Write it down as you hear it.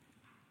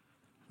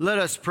Let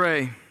us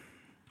pray.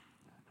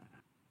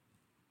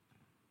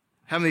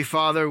 Heavenly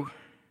Father,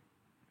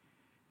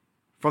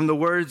 from the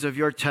words of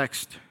your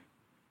text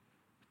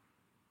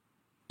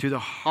to the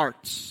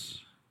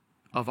hearts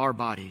of our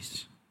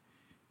bodies,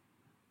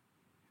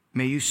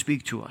 may you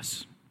speak to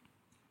us.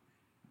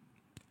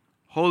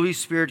 Holy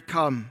Spirit,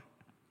 come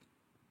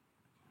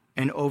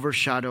and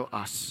overshadow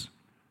us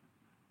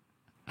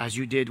as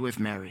you did with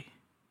Mary.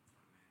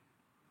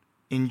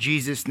 In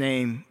Jesus'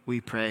 name we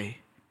pray.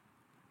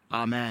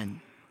 Amen.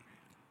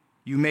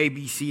 You may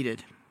be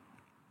seated.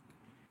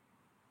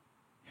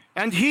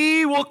 And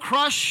he will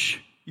crush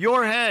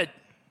your head,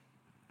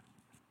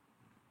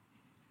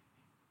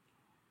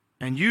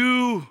 and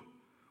you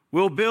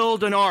will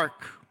build an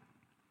ark.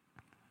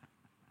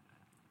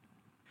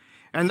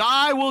 And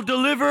I will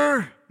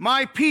deliver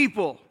my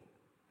people.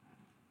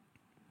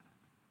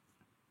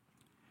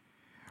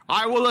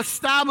 I will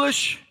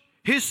establish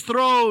his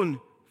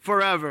throne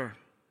forever.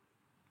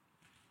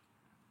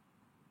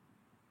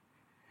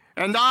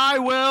 And I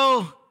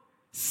will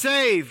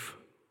save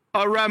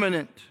a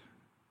remnant.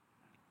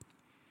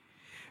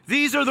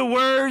 These are the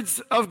words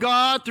of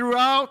God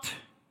throughout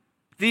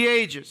the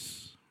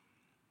ages.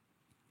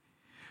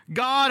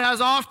 God has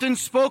often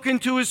spoken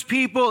to his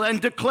people and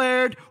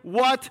declared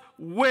what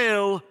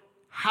will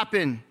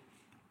happen.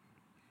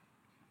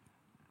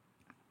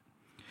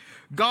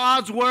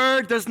 God's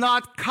word does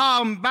not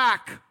come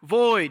back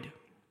void.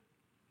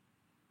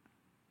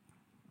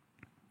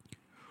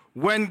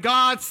 When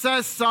God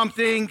says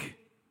something,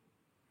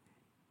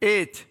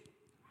 it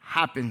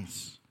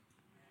happens.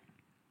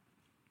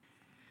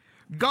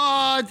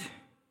 God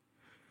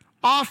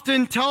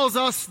often tells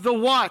us the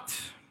what,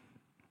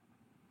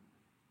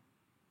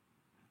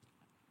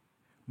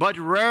 but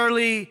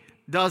rarely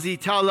does he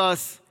tell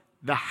us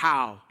the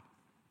how.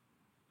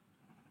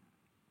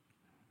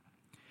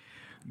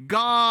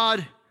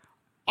 God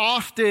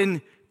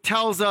often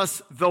tells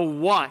us the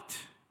what,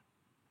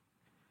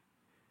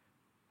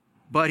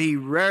 but he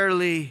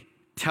rarely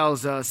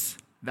tells us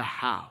the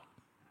how.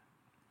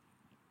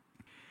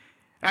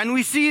 And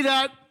we see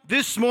that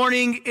this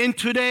morning in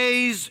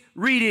today's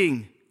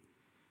reading.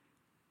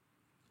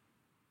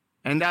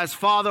 And as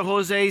Father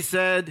Jose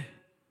said,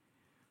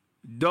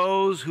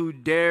 those who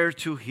dare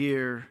to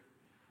hear,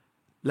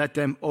 let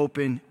them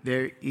open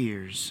their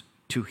ears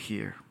to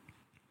hear.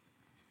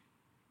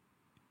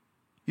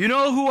 You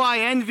know who I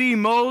envy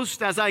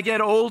most as I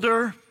get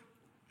older?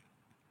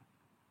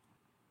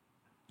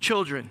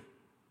 Children.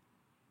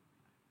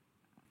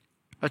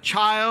 A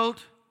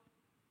child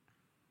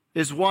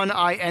is one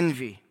I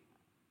envy.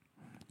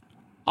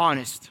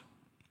 Honest.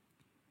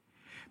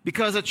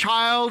 Because a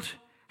child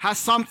has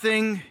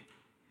something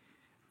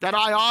that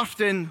I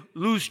often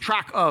lose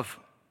track of.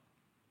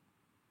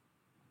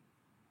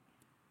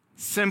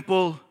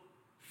 Simple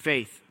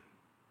faith.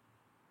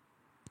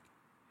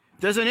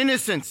 There's an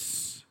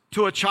innocence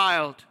to a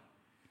child.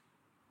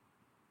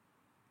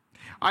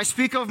 I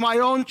speak of my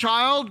own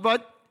child,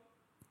 but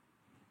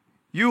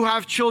you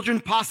have children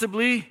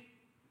possibly.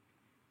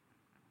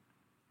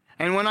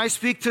 And when I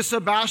speak to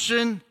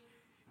Sebastian,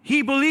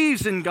 he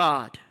believes in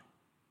God.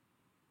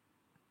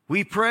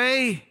 We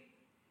pray,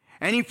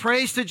 and he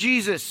prays to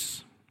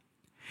Jesus.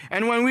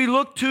 And when we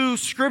look to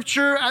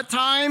Scripture at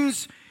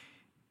times,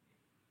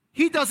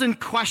 he doesn't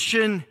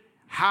question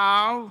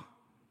how.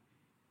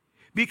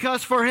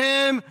 Because for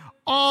him,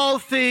 all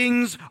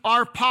things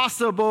are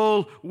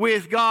possible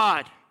with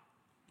God.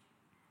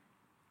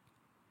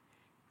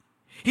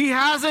 He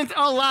hasn't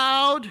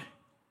allowed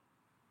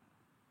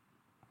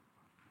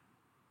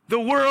the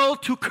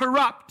world to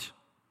corrupt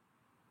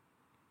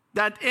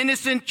that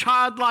innocent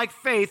childlike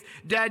faith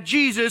that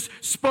Jesus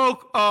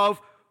spoke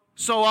of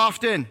so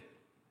often.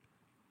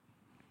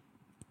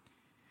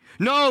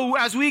 No,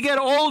 as we get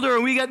older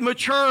and we get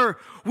mature,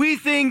 we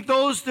think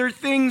those are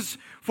things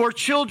for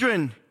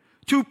children,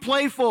 too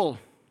playful.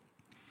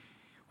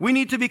 We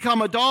need to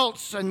become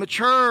adults and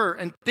mature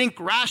and think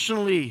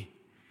rationally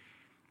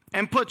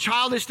and put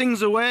childish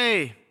things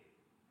away.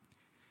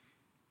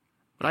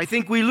 But I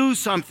think we lose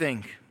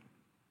something.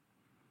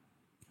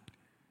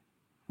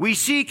 We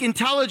seek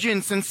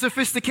intelligence and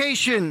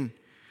sophistication,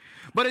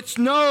 but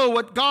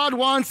what God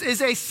wants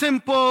is a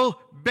simple,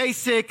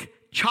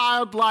 basic,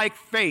 childlike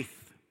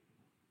faith.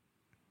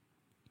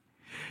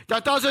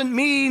 That doesn't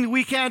mean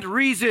we can't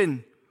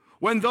reason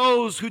when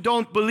those who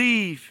don't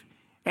believe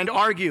and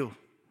argue.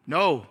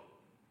 No,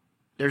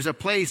 there's a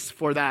place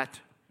for that.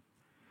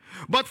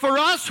 But for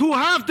us who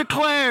have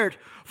declared,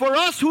 for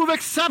us who have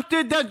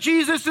accepted that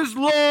Jesus is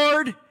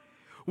Lord,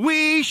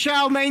 we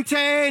shall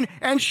maintain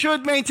and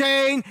should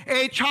maintain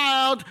a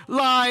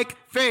childlike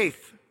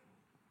faith.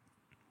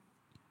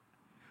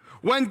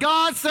 When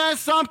God says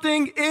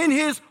something in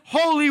his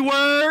holy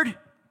word,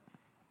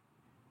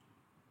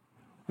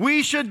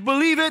 we should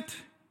believe it.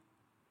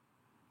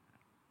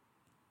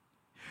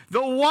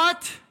 The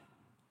what,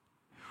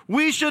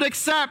 we should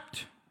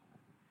accept.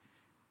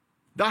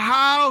 The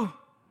how,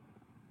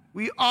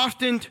 we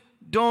often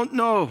don't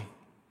know.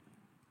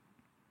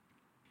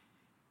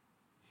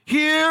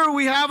 Here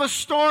we have a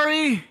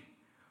story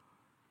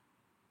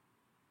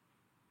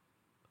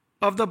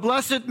of the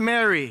Blessed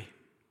Mary,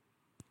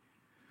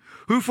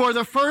 who for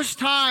the first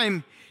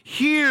time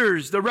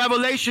hears the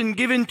revelation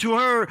given to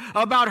her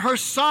about her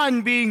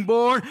son being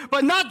born,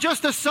 but not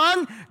just the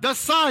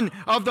Son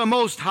of the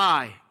Most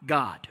High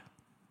God.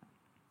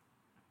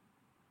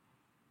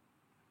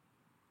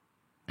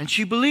 And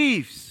she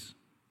believes.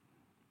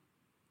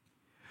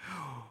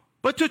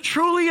 But to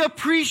truly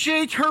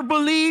appreciate her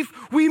belief,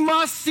 we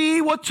must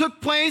see what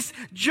took place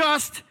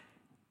just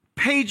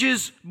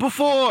pages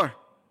before.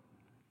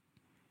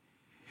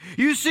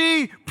 You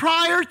see,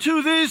 prior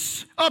to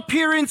this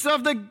appearance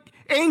of the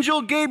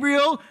angel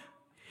Gabriel,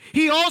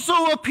 he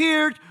also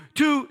appeared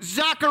to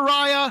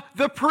Zechariah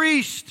the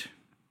priest.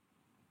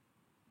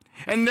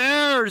 And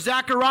there,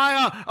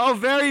 Zechariah, a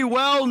very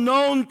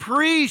well-known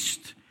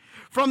priest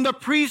from the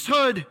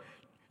priesthood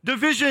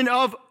division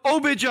of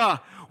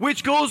Obijah,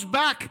 which goes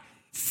back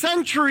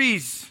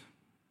centuries.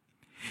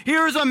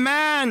 Here's a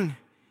man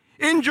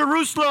in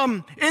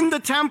Jerusalem, in the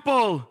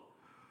temple,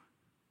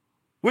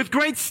 with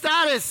great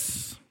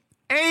status,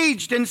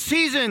 aged and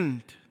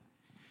seasoned,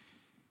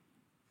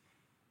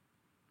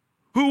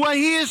 who, when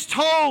he is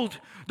told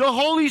the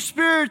Holy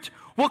Spirit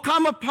will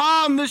come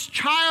upon this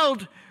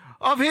child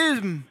of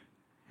him,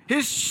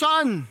 his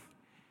son,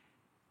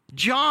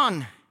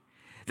 John,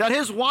 that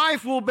his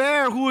wife will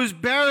bear, who is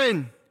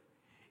barren,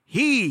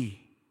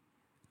 he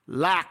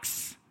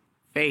lacks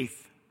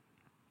faith.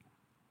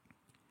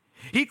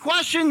 He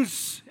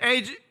questions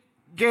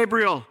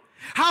Gabriel,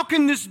 how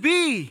can this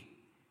be?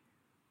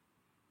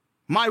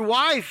 My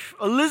wife,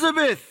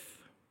 Elizabeth,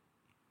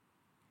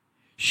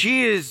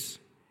 she is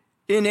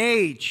in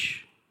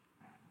age.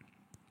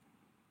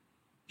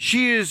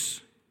 She is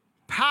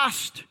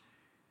past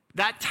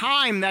that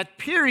time, that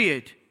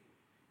period.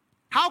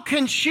 How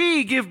can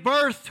she give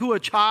birth to a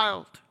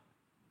child?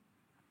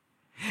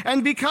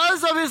 And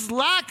because of his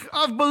lack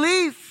of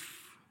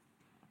belief,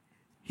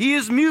 he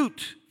is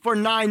mute for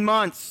 9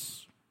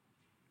 months.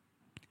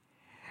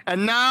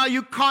 And now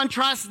you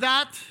contrast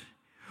that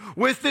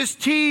with this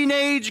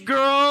teenage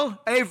girl,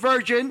 a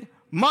virgin,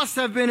 must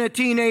have been a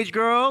teenage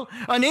girl,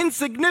 an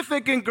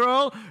insignificant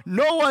girl.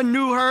 No one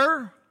knew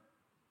her.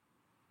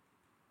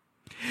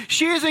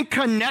 She isn't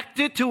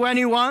connected to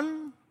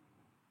anyone.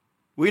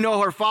 We know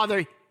her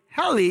father,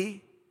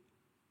 Heli,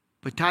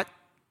 but not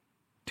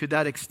to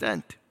that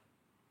extent.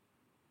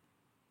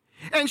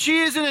 And she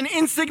is in an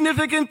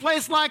insignificant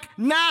place like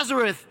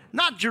Nazareth,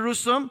 not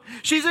Jerusalem.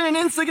 She's in an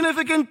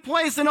insignificant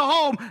place in a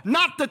home,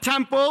 not the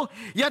temple.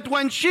 Yet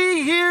when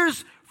she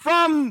hears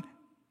from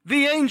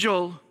the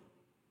angel,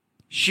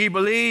 she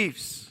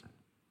believes.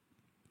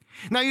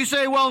 Now you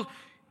say, well,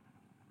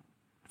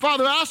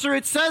 Father Asser,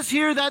 it says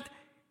here that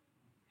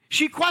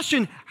she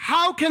questioned,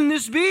 how can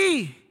this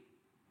be?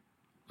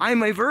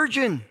 I'm a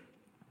virgin.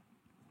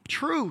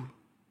 True.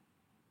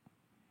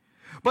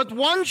 But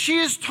once she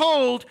is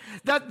told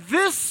that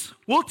this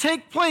will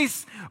take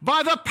place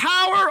by the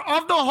power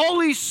of the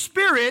Holy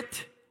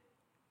Spirit,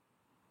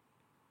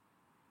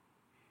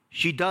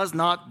 she does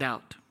not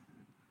doubt.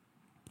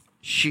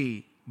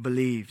 She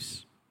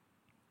believes.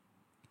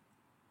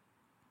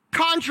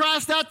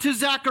 Contrast that to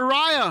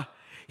Zechariah.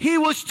 He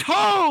was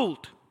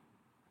told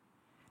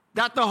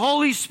that the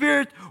Holy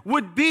Spirit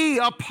would be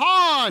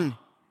upon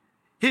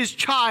his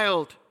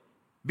child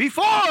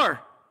before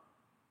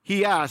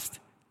he asked,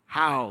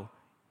 how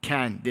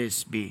can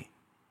this be?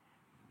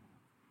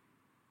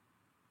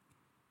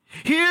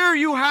 Here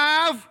you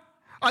have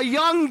a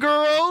young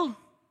girl,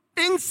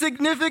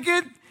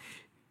 insignificant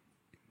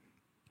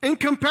in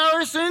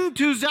comparison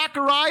to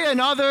Zechariah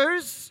and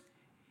others,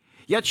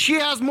 yet she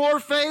has more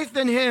faith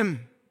than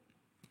him.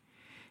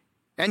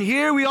 And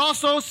here we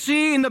also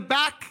see in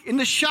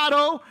the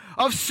shadow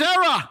of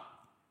Sarah,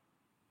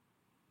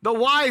 the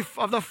wife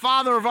of the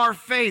father of our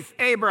faith,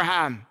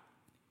 Abraham,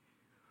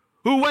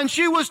 who, when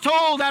she was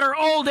told at her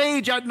old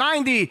age, at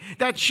 90,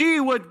 that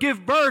she would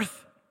give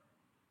birth,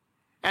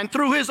 and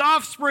through his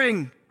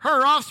offspring,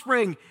 her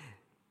offspring,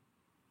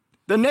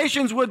 the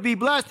nations would be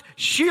blessed,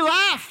 she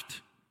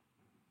laughed.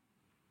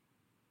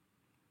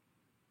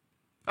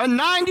 A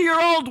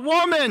 90-year-old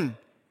woman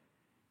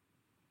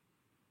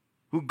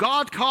who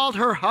God called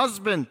her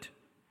husband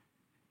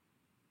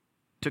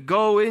to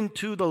go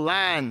into the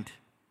land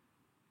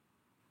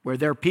where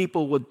their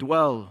people would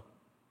dwell,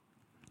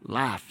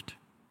 laughed.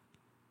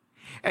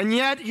 And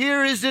yet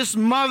here is this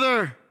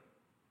mother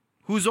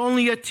who's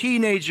only a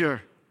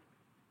teenager.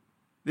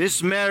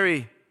 This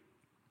Mary,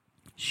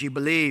 she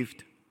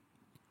believed.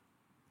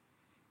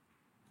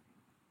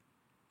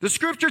 The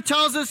scripture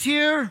tells us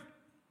here,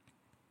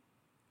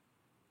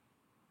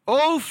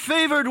 "O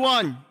favored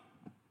one."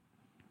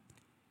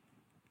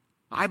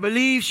 I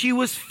believe she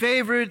was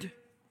favored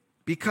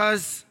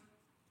because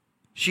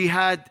she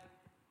had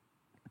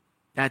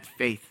that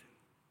faith.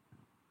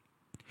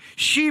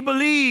 She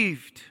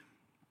believed.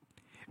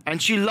 And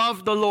she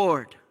loved the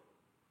Lord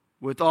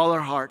with all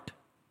her heart,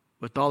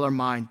 with all her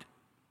mind,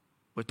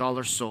 with all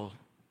her soul.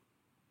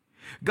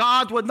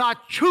 God would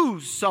not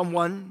choose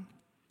someone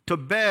to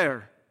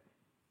bear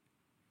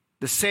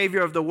the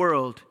Savior of the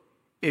world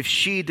if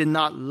she did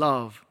not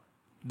love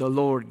the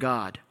Lord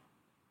God.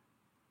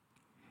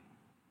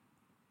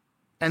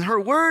 And her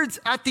words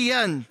at the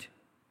end,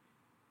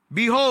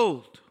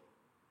 behold,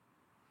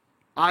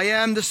 I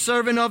am the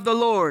servant of the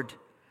Lord.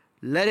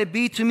 Let it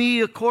be to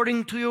me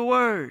according to your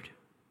word.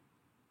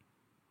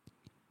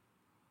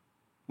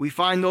 We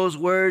find those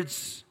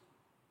words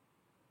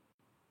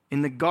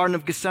in the Garden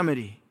of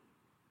Gethsemane,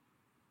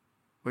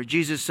 where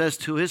Jesus says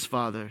to his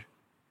Father,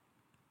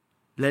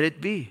 let it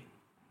be,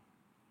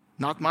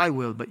 not my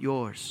will, but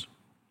yours.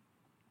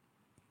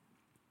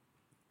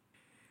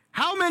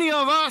 How many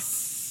of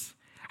us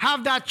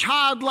have that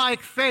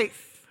childlike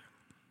faith?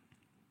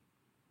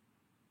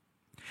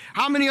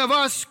 How many of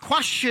us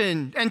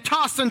question and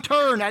toss and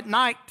turn at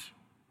night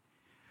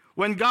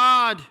when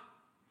God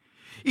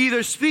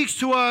either speaks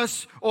to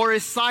us or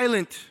is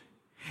silent,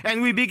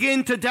 and we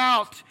begin to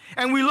doubt,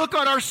 and we look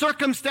at our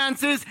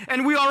circumstances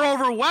and we are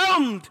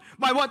overwhelmed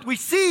by what we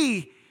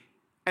see,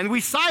 and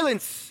we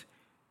silence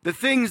the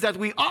things that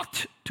we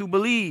ought to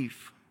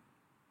believe?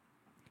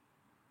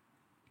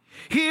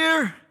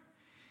 Here,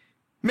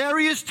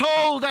 Mary is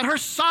told that her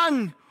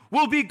son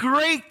will be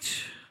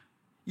great,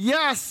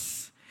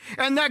 yes,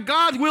 and that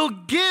God will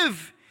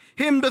give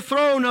him the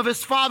throne of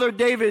his father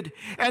David,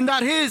 and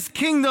that his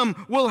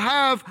kingdom will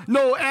have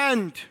no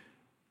end.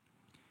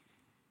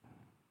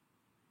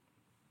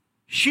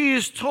 She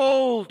is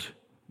told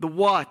the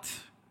what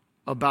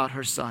about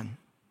her son.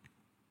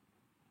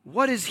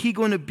 What is he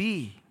going to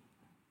be?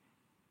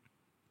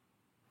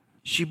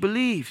 She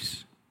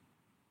believes.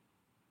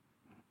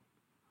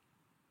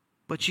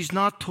 But she's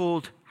not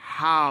told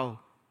how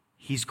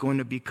he's going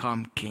to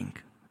become king.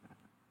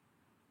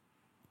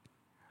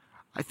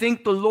 I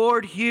think the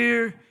Lord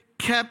here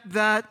kept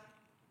that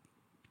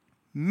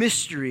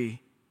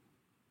mystery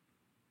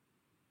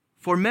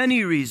for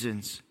many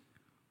reasons,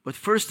 but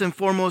first and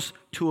foremost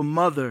to a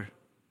mother,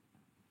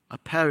 a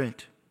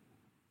parent,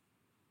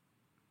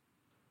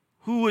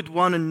 who would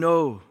want to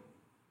know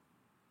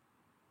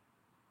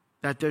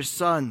that their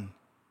son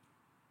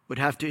would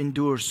have to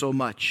endure so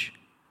much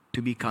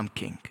to become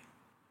king.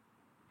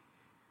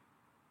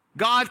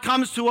 God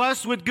comes to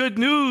us with good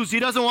news. He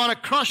doesn't want to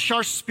crush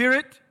our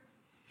spirit.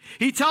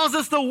 He tells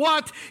us the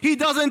what. He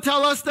doesn't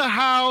tell us the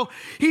how.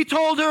 He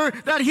told her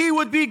that he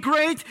would be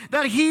great,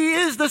 that he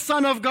is the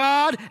Son of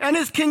God, and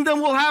his kingdom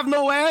will have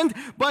no end.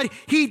 But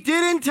he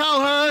didn't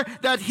tell her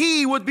that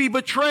he would be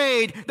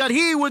betrayed, that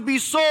he would be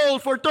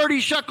sold for 30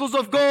 shekels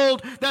of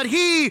gold, that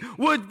he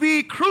would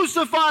be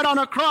crucified on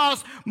a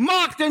cross,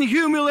 mocked and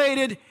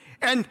humiliated,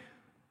 and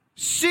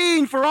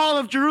seen for all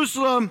of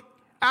Jerusalem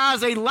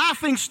as a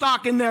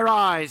laughingstock in their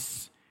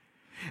eyes,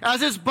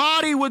 as his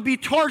body would be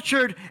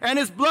tortured and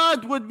his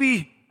blood would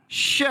be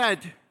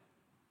shed.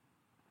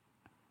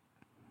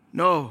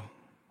 No.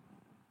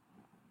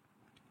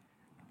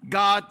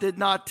 God did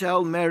not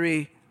tell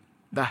Mary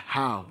the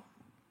how.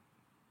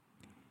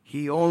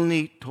 He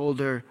only told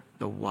her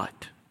the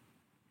what.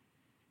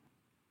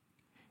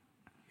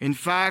 In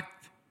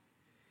fact,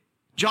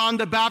 John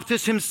the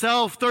Baptist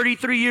himself,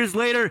 33 years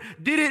later,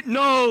 didn't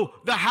know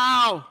the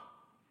how.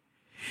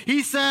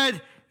 He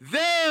said,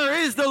 there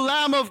is the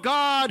Lamb of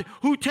God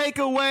who take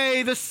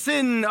away the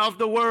sin of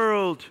the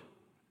world.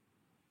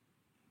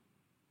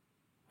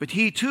 But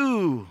he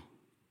too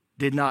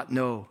did not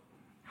know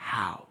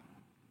how.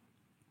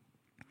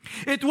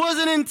 It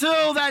wasn't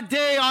until that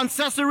day on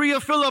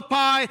Caesarea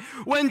Philippi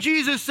when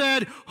Jesus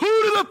said,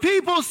 who do the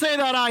people say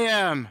that I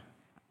am?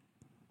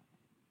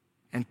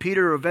 And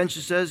Peter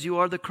eventually says, you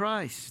are the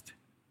Christ.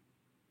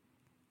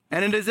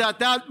 And it is at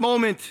that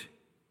moment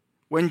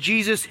when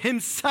Jesus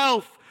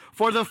himself,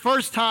 for the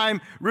first time,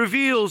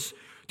 reveals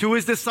to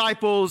his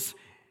disciples,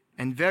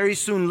 and very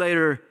soon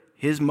later,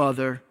 his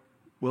mother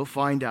will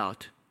find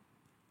out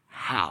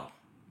how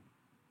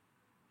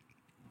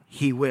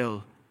he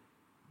will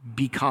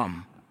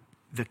become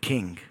the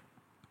King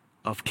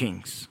of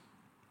Kings.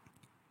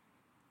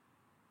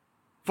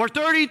 For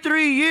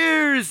 33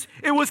 years,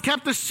 it was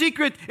kept a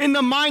secret in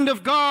the mind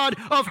of God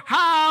of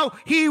how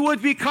he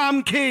would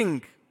become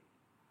king.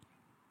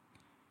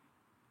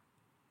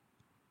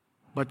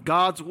 But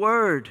God's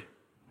word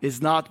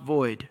is not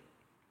void.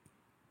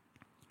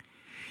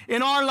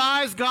 In our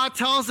lives, God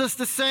tells us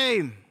the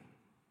same.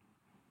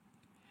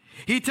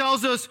 He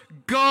tells us,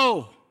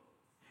 go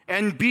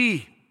and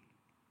be.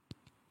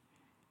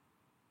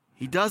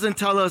 He doesn't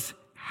tell us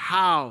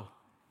how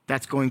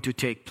that's going to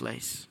take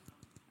place.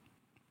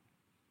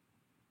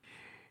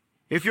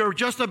 If you're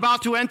just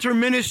about to enter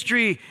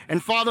ministry,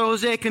 and Father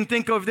Jose can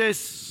think of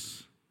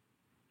this,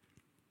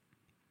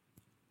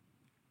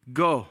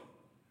 go.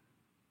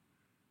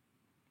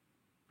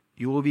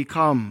 You will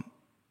become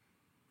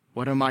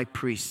one of my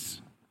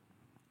priests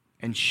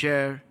and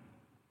share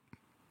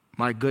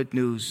my good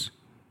news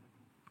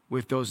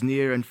with those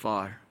near and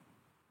far.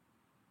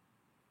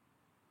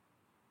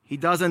 He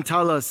doesn't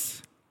tell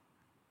us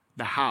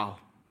the how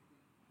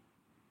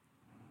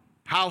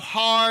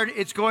hard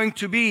it's going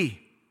to be,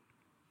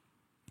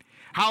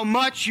 how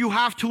much you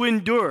have to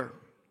endure,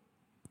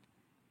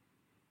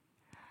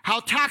 how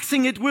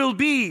taxing it will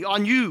be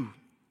on you.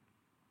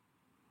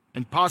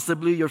 and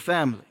possibly your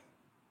family.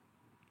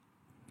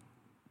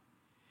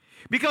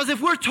 Because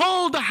if we're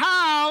told the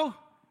how,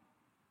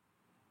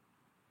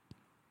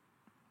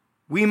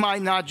 we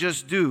might not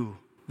just do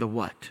the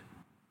what.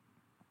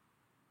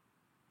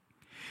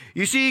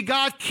 You see,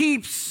 God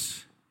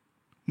keeps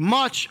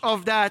much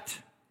of that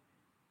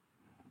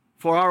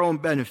for our own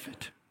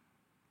benefit.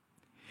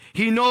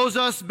 He knows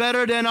us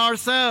better than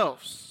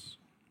ourselves.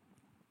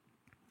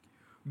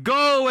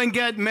 Go and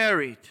get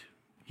married.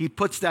 He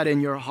puts that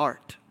in your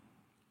heart.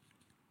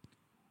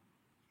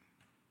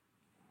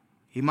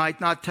 He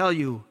might not tell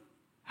you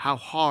how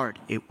hard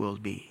it will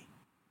be.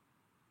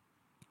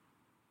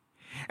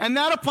 And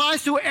that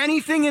applies to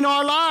anything in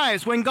our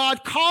lives. When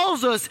God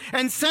calls us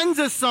and sends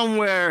us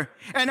somewhere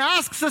and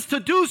asks us to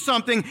do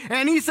something,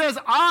 and He says,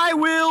 I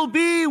will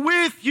be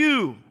with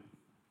you.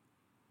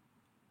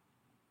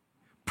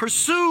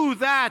 Pursue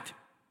that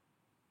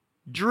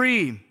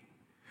dream.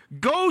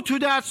 Go to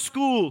that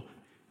school.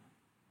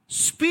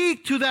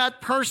 Speak to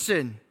that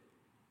person.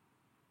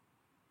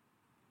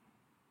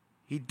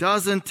 He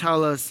doesn't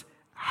tell us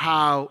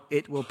how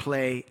it will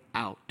play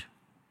out.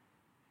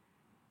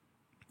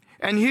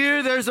 And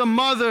here there's a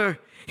mother.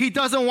 He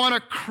doesn't want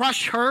to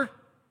crush her.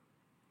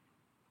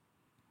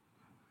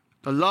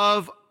 The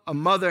love a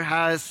mother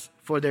has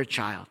for their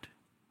child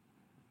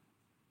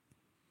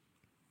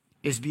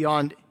is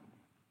beyond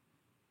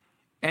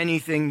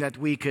anything that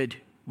we could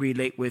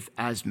relate with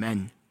as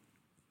men.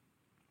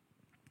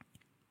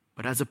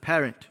 But as a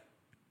parent,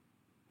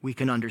 we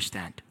can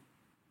understand.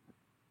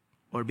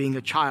 Or being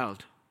a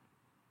child,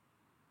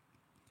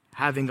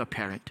 having a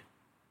parent,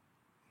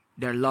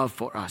 their love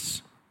for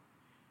us.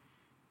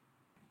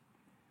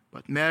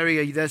 But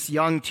Mary, this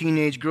young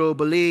teenage girl,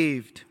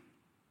 believed.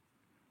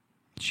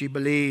 She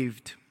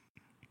believed.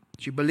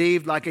 She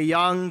believed like a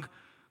young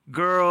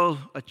girl,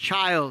 a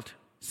child,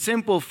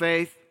 simple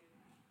faith.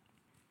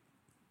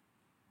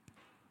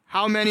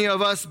 How many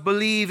of us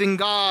believe in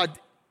God?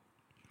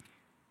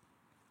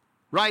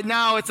 Right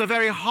now, it's a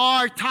very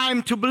hard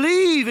time to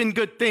believe in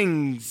good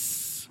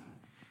things.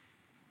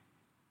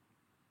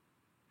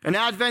 An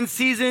Advent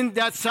season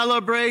that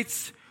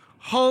celebrates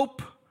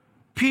hope,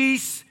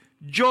 peace,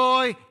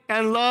 joy,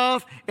 and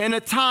love in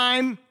a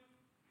time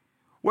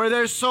where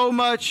there's so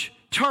much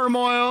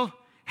turmoil,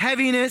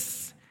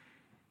 heaviness,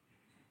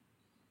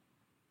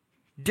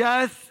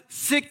 death,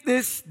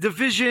 sickness,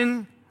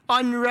 division,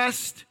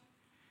 unrest.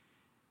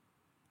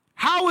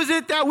 How is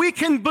it that we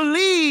can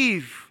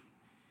believe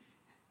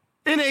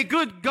in a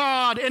good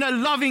God, in a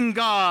loving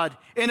God,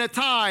 in a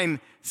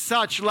time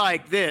such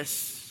like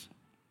this?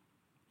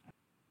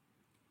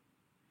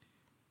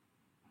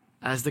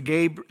 As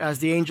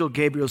the angel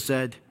Gabriel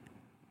said,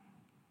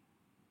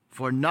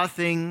 for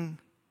nothing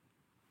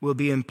will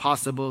be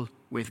impossible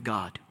with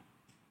God.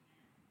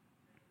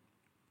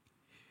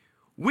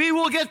 We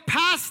will get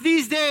past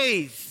these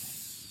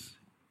days.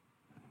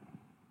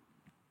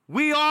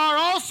 We are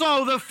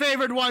also the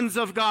favored ones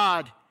of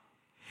God.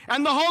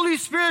 And the Holy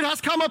Spirit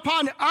has come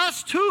upon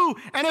us too.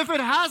 And if it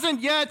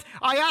hasn't yet,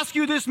 I ask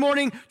you this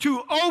morning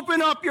to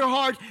open up your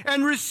heart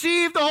and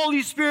receive the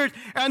Holy Spirit.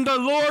 And the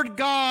Lord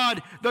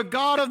God, the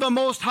God of the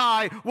Most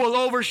High, will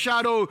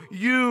overshadow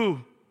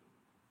you.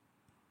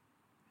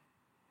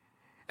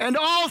 And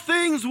all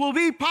things will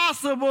be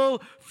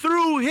possible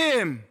through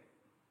Him.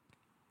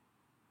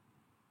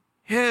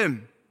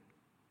 Him.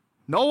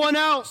 No one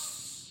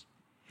else.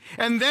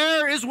 And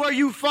there is where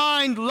you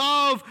find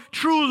love,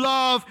 true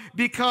love,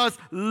 because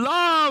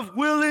love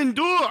will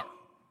endure.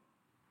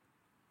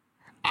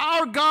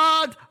 Our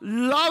God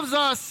loves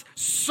us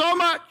so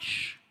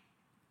much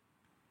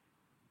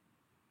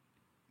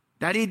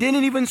that He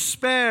didn't even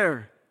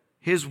spare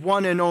His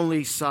one and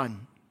only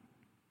Son.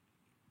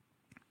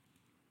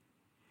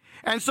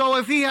 And so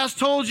if He has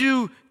told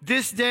you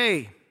this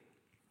day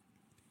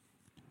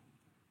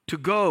to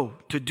go,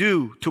 to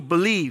do, to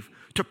believe,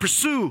 to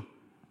pursue,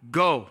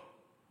 go.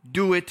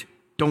 Do it.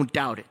 Don't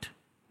doubt it.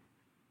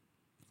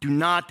 Do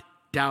not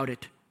doubt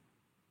it.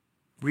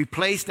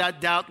 Replace that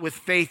doubt with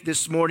faith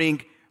this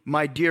morning,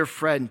 my dear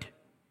friend.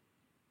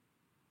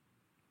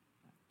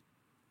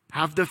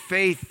 Have the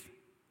faith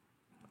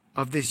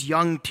of this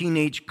young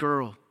teenage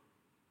girl.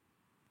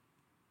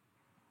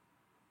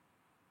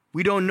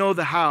 We don't know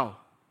the how,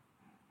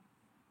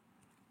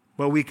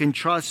 but we can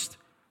trust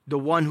the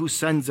one who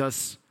sends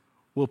us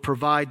will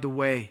provide the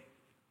way.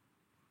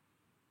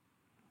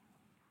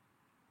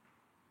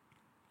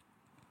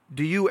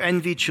 Do you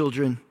envy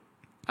children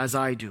as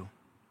I do?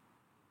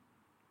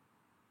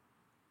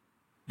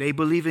 They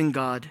believe in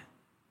God.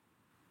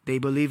 They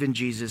believe in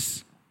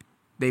Jesus.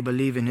 They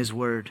believe in His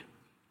Word.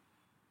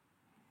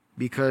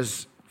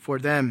 Because for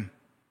them,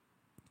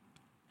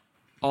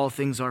 all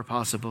things are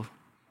possible.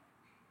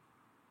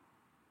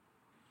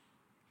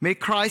 May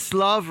Christ's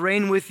love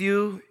reign with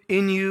you,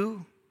 in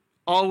you,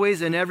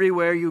 always and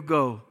everywhere you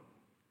go.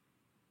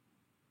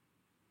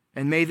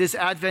 And may this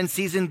Advent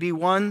season be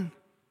one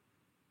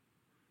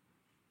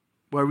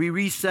where we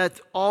reset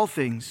all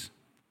things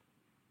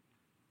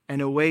and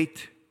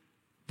await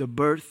the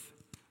birth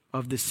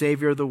of the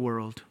Savior of the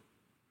world.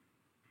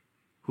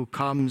 who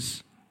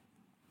comes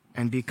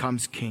and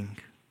becomes king.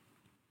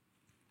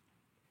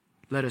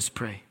 Let us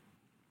pray.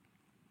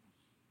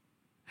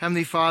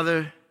 Heavenly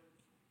Father,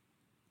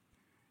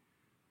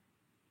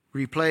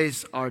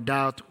 replace our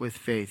doubt with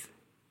faith.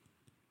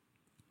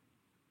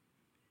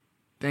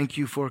 Thank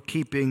you for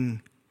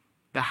keeping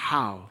the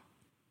how,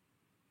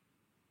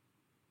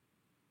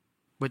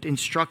 but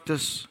instruct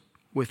us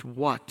with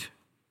what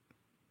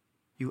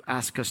you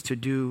ask us to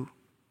do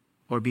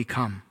or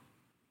become.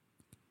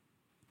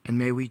 And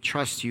may we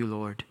trust you,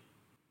 Lord,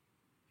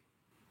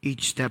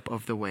 each step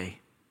of the way.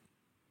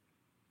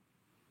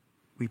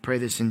 We pray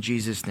this in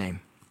Jesus'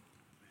 name.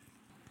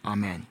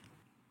 Amen.